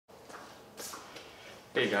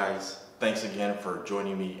Hey guys, thanks again for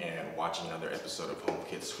joining me and watching another episode of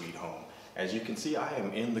HomeKit Sweet Home. As you can see, I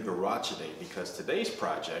am in the garage today because today's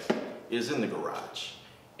project is in the garage.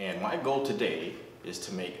 And my goal today is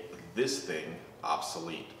to make this thing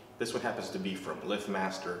obsolete. This one happens to be from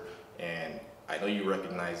LiftMaster, and I know you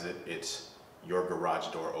recognize it. It's your garage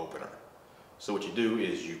door opener. So what you do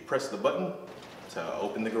is you press the button to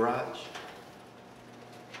open the garage.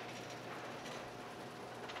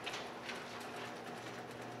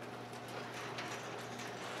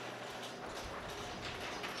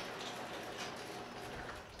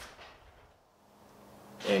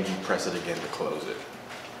 And you press it again to close it.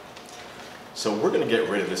 So we're going to get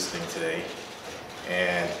rid of this thing today,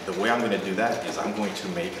 and the way I'm going to do that is I'm going to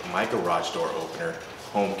make my garage door opener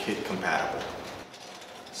HomeKit compatible.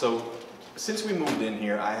 So since we moved in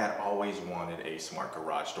here, I had always wanted a smart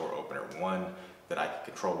garage door opener, one that I could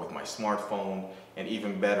control with my smartphone, and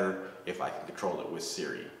even better if I can control it with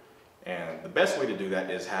Siri. And the best way to do that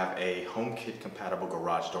is have a HomeKit compatible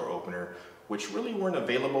garage door opener, which really weren't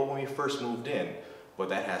available when we first moved in. But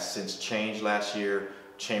that has since changed last year.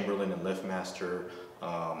 Chamberlain and LiftMaster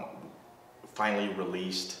finally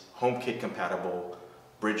released HomeKit compatible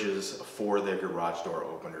bridges for their garage door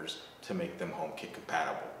openers to make them HomeKit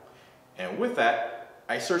compatible. And with that,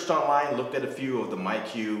 I searched online, looked at a few of the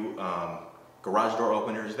MyQ garage door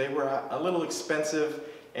openers. They were a little expensive,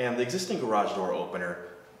 and the existing garage door opener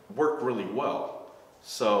worked really well.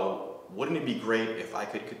 So wouldn't it be great if I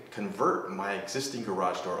could convert my existing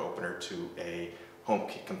garage door opener to a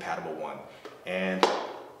HomeKit compatible one? And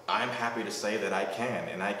I'm happy to say that I can,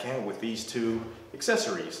 and I can with these two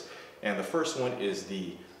accessories. And the first one is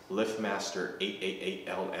the LiftMaster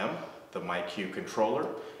 888LM, the MyQ controller,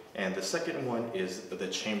 and the second one is the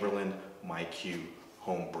Chamberlain MyQ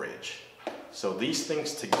HomeBridge. So these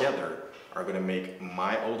things together are going to make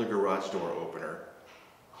my older garage door opener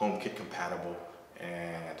HomeKit compatible,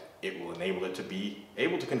 and it will enable it to be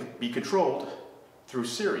able to be controlled through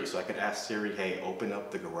Siri. So I could ask Siri, hey, open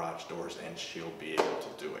up the garage doors, and she'll be able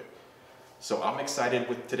to do it. So I'm excited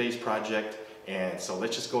with today's project, and so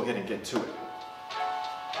let's just go ahead and get to it.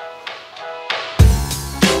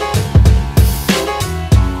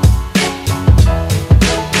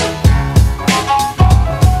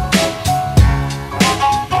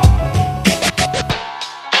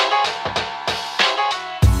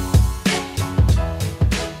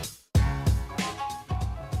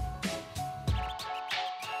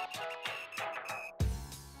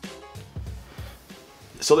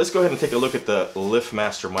 So let's go ahead and take a look at the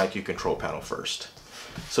LiftMaster MyQ Control Panel first.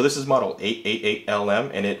 So this is model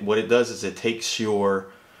 888LM, and what it does is it takes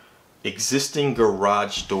your existing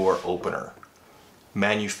garage door opener,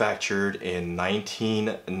 manufactured in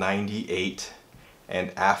 1998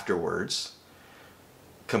 and afterwards,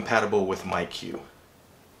 compatible with MyQ.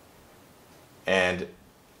 And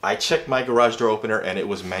I checked my garage door opener, and it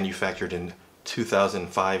was manufactured in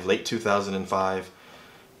 2005, late 2005,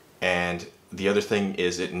 and the other thing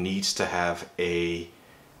is it needs to have a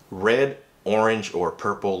red, orange, or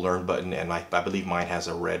purple learn button, and I believe mine has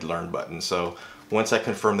a red learn button. So once I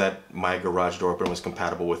confirmed that my garage door opener was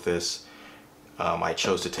compatible with this, I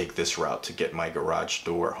chose to take this route to get my garage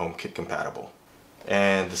door HomeKit compatible.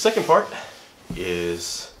 And the second part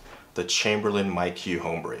is the Chamberlain MyQ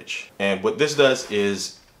HomeBridge. And what this does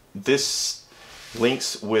is this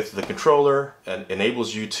links with the controller and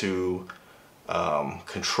enables you to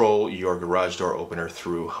control your garage door opener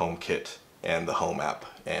through HomeKit and the Home app,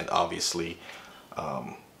 and obviously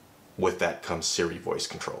with that comes Siri voice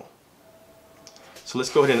control. So let's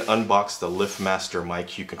go ahead and unbox the LiftMaster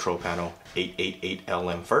MyQ Control Panel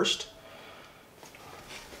 888LM first.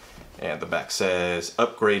 And the back says,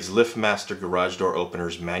 upgrades LiftMaster garage door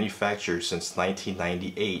openers manufactured since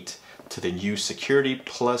 1998 to the new Security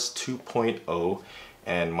Plus 2.0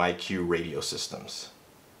 and MyQ radio systems.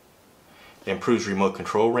 Improves remote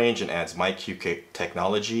control range and adds MyQ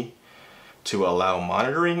technology to allow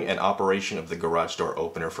monitoring and operation of the garage door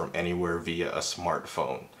opener from anywhere via a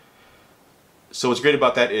smartphone. So what's great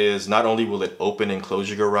about that is not only will it open and close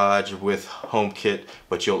your garage with HomeKit,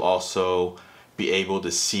 but you'll also be able to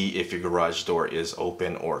see if your garage door is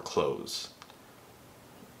open or closed.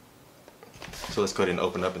 So let's go ahead and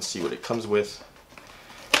open up and see what it comes with.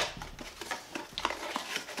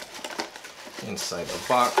 Inside the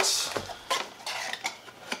box,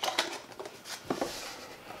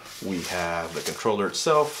 we have the controller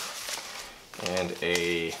itself and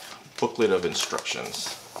a booklet of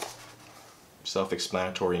instructions.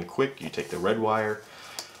 Self-explanatory and quick. You take the red wire,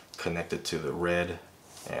 connect it to the red,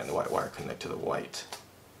 and the white wire connect to the white.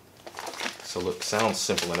 So look, sounds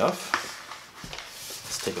simple enough.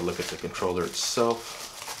 Let's Let's take a look at the controller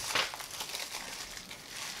itself.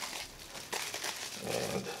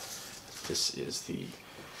 And this is the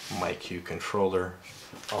MyQ controller.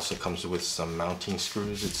 Also comes with some mounting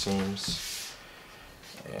screws, it seems.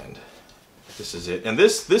 And this is it. And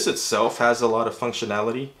this itself has a lot of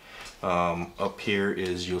functionality. Up here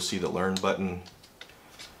is, you'll see the learn button,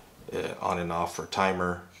 on and off for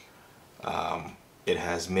timer. It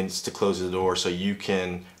has minutes to close the door, so you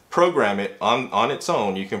can program it on its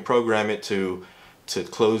own. You can program it to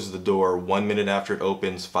close the door 1 minute after it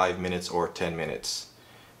opens, 5 minutes, or 10 minutes.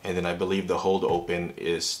 And then I believe the hold open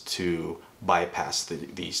is to bypass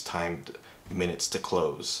these timed minutes to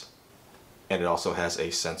close. And it also has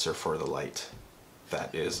a sensor for the light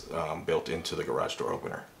that is built into the garage door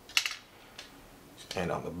opener.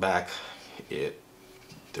 And on the back,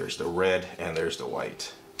 there's the red and there's the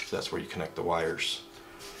white. So that's where you connect the wires.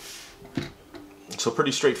 So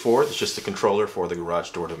pretty straightforward. It's just a controller for the garage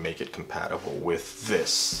door to make it compatible with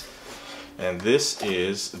this. And this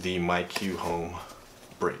is the MyQ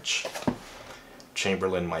HomeBridge.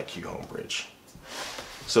 Chamberlain MyQ HomeBridge.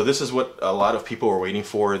 So this is what a lot of people are waiting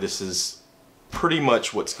for. This is pretty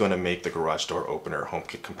much what's going to make the garage door opener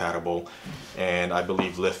HomeKit compatible. And I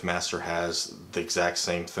believe LiftMaster has the exact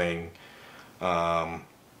same thing. And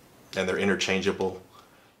they're interchangeable.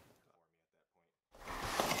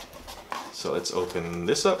 So let's open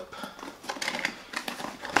this up.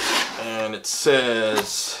 And it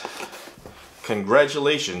says,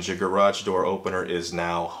 congratulations, your garage door opener is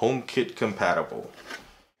now HomeKit compatible.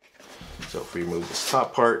 So if we remove this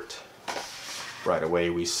top part, right away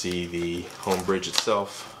we see the HomeBridge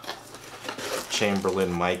itself.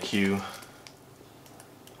 Chamberlain MyQ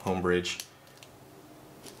HomeBridge.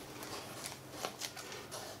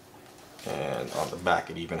 And on the back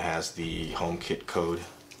it even has the HomeKit code.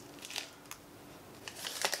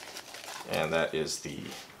 And that is the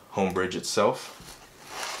HomeBridge itself.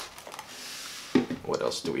 What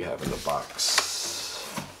else do we have in the box?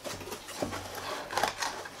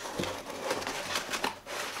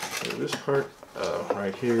 So this part,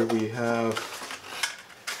 right here we have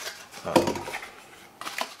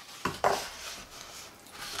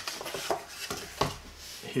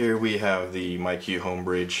the MyQ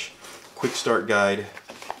HomeBridge Quick Start Guide,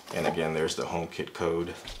 and again there's the HomeKit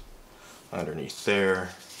code underneath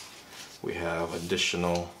there. We have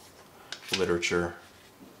additional literature.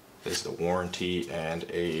 There's the warranty and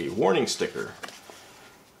a warning sticker.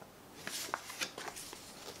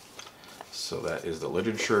 So that is the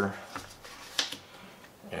literature.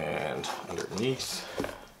 And underneath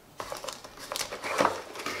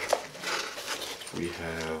we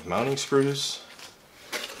have mounting screws,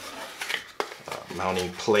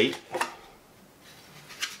 mounting plate,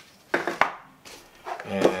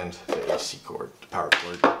 and the AC cord, the power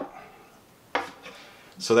cord.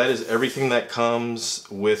 So that is everything that comes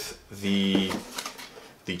with the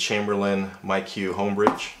Chamberlain MyQ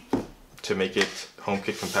HomeBridge to make it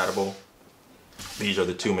HomeKit compatible. These are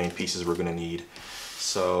the two main pieces we're going to need.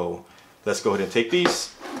 So let's go ahead and take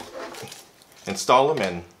these, install them,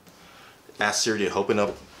 and ask Siri to open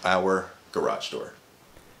up our garage door.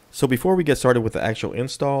 So before we get started with the actual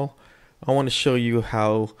install, I want to show you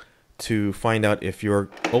how to find out if your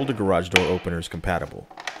older garage door opener is compatible.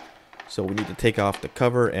 So we need to take off the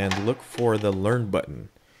cover and look for the Learn button.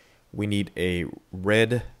 We need a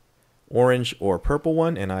red, orange, or purple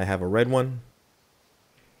one, and I have a red one.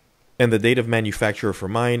 And the date of manufacturer for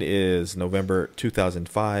mine is November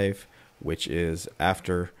 2005, which is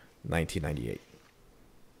after 1998.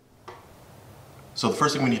 So the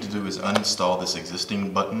first thing we need to do is uninstall this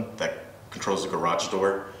existing button that controls the garage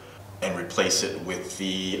door and replace it with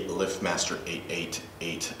the LiftMaster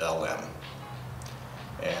 888LM.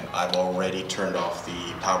 And I've already turned off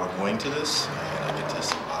the power going to this, and I can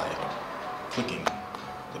test it by clicking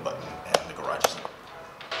the button and the garage is up.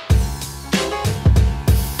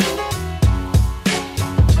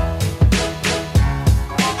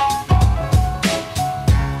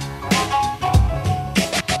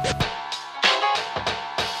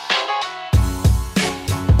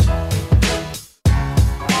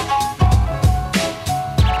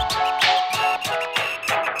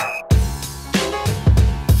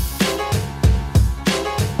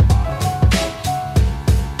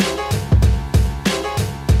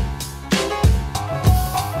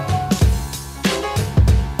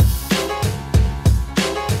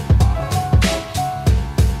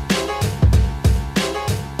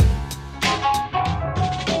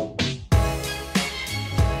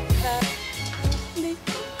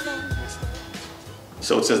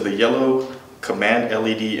 So it says the yellow command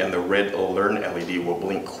LED and the red alert LED will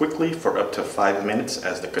blink quickly for up to 5 minutes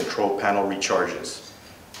as the control panel recharges.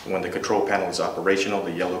 When the control panel is operational,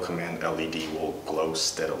 the yellow command LED will glow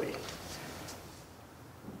steadily.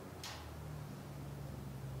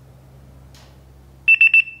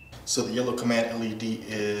 So the yellow command LED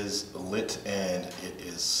is lit and it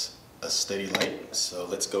is a steady light. So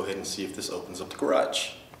let's go ahead and see if this opens up the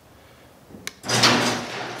garage.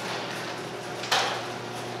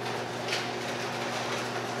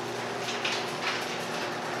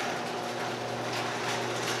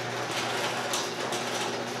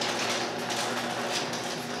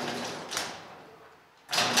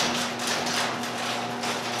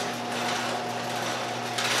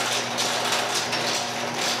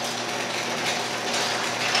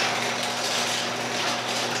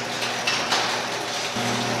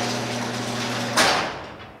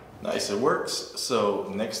 Nice, it works.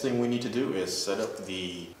 So next thing we need to do is set up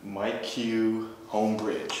the MyQ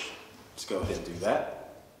HomeBridge. Let's go ahead and do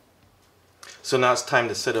that. So now it's time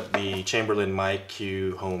to set up the Chamberlain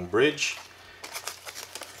MyQ HomeBridge.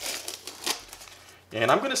 And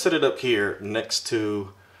I'm going to set it up here next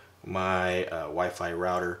to my Wi-Fi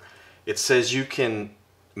router. It says you can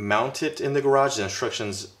mount it in the garage. The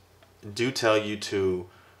instructions do tell you to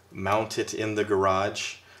mount it in the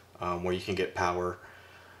garage where you can get power.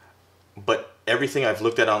 But everything I've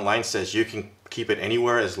looked at online says you can keep it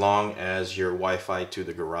anywhere as long as your Wi-Fi to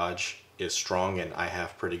the garage is strong, and I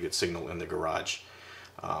have pretty good signal in the garage.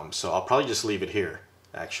 So I'll probably just leave it here.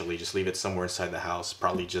 Actually, just leave it somewhere inside the house.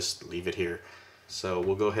 Probably just leave it here. So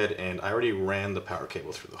we'll go ahead, and I already ran the power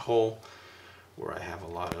cable through the hole where I have a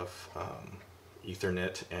lot of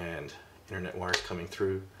Ethernet and internet wires coming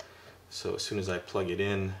through. So as soon as I plug it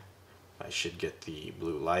in, I should get the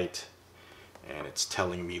blue light. And it's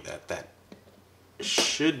telling me that that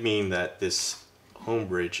should mean that this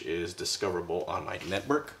HomeBridge is discoverable on my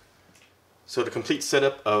network. So the complete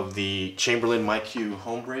setup of the Chamberlain MyQ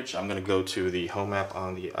HomeBridge, I'm going to go to the Home app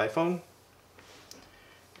on the iPhone.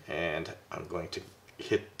 And I'm going to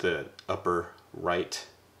hit the upper right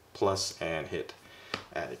plus and hit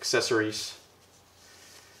Add Accessories.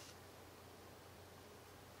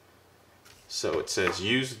 So it says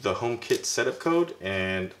use the HomeKit setup code,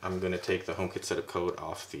 and I'm going to take the HomeKit setup code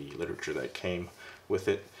off the literature that came with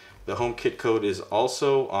it. The HomeKit code is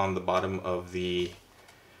also on the bottom of the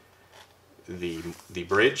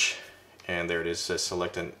bridge, and there it is. It says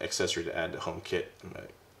select an accessory to add to HomeKit. I'm going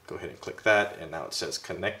to go ahead and click that, and now it says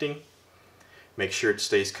connecting. Make sure it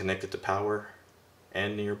stays connected to power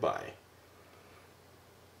and nearby.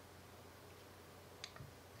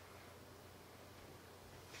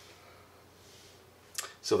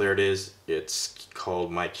 So there it is. It's called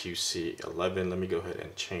MyQ 11. Let me go ahead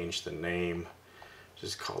and change the name.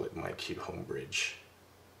 Just call it MyQ HomeBridge.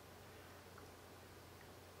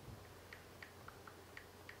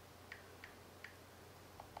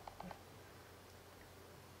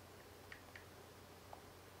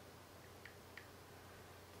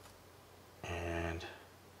 And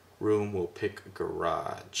room will pick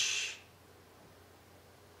garage.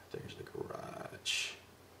 There's the garage.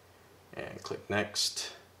 And click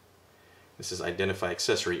next. This is identify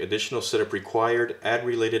accessory. Additional setup required. Add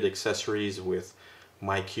related accessories with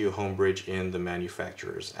MyQ HomeBridge in the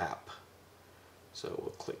manufacturer's app. So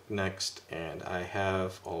we'll click next, and I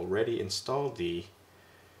have already installed the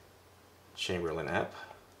Chamberlain app.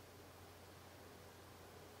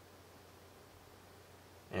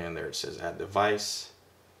 And there it says add device.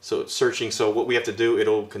 So it's searching. So what we have to do,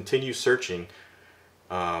 it'll continue searching.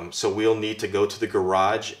 So we'll need to go to the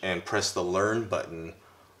garage and press the learn button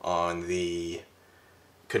on the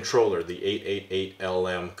controller, the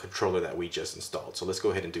 888LM controller that we just installed. So let's go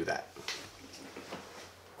ahead and do that.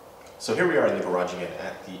 So here we are in the garage again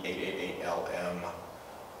at the 888LM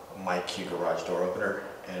MyQ garage door opener,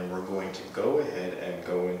 and we're going to go ahead and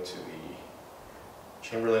go into the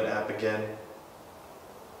Chamberlain app again.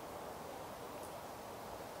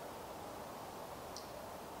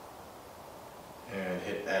 And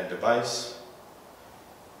hit add device.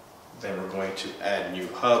 Then we're going to add new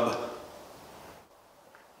hub.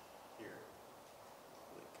 Here.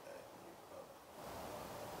 Click add new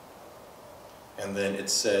hub. And then it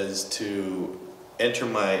says to enter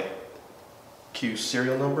my Q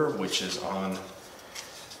serial number, which is on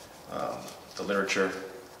the literature.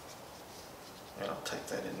 And I'll type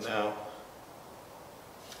that in now.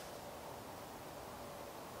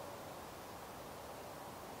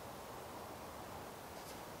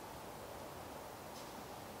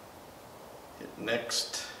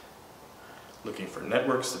 Next, looking for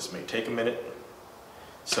networks. This may take a minute.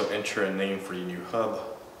 So enter a name for your new hub.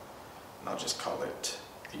 And I'll just call it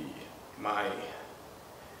the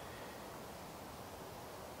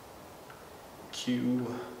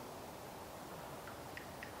MyQ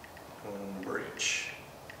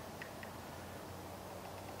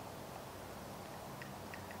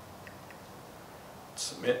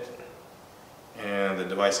submit. And the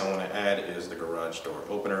device I want to add is the garage door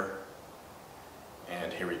opener.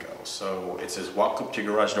 And here we go. So it says walk up to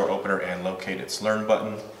your garage door opener and locate its learn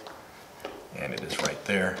button. And it is right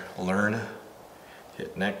there, learn.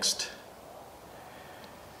 Hit next.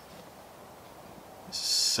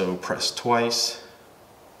 So press twice.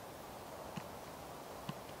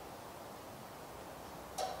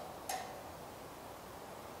 It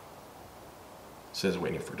says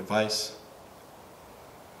waiting for device.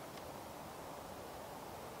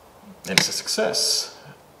 And it's a success.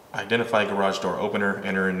 Identify garage door opener,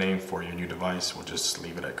 enter a name for your new device. We'll just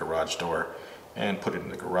leave it at garage door and put it in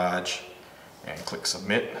the garage and click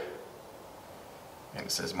submit. And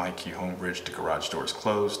it says MyQ HomeBridge, the garage door is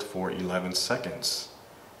closed for 11 seconds.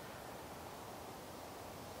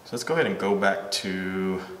 So let's go ahead and go back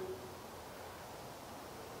to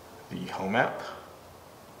the home app.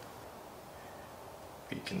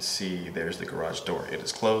 You can see there's the garage door, it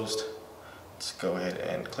is closed. Let's go ahead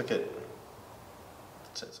and click it.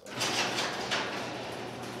 It says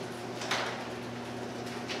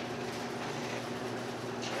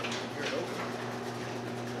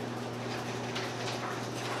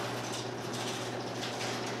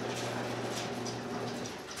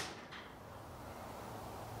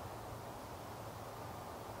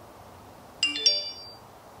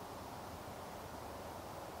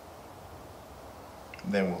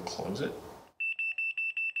then we'll close it.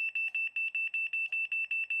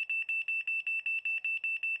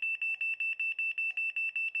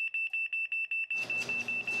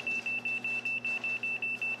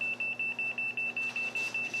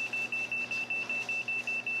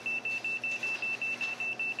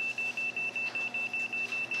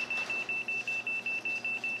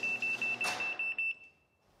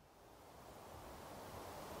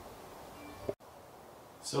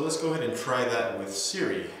 So let's go ahead and try that with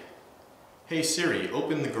Siri. Hey Siri,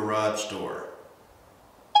 open the garage door.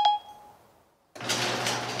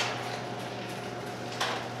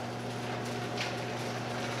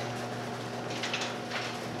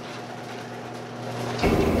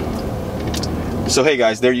 So hey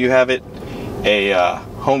guys, there you have it. A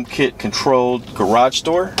HomeKit controlled garage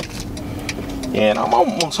door. And I'm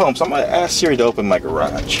almost home, so I'm gonna ask Siri to open my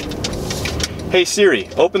garage. Hey Siri,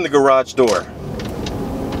 open the garage door.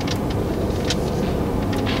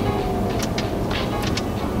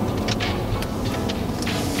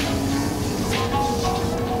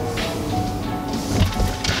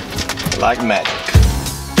 Like magic.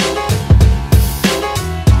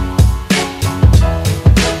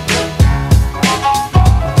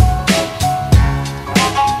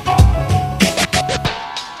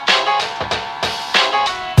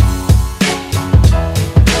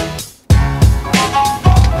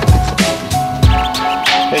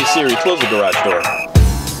 Hey Siri, close the garage door.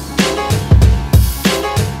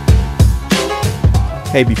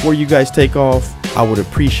 Hey, before you guys take off, I would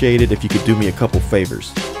appreciate it if you could do me a couple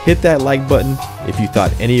favors. Hit that like button if you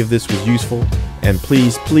thought any of this was useful, and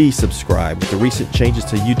please subscribe. With the recent changes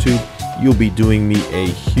to YouTube, you'll be doing me a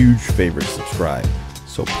huge favor to subscribe.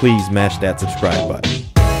 So please mash that subscribe button.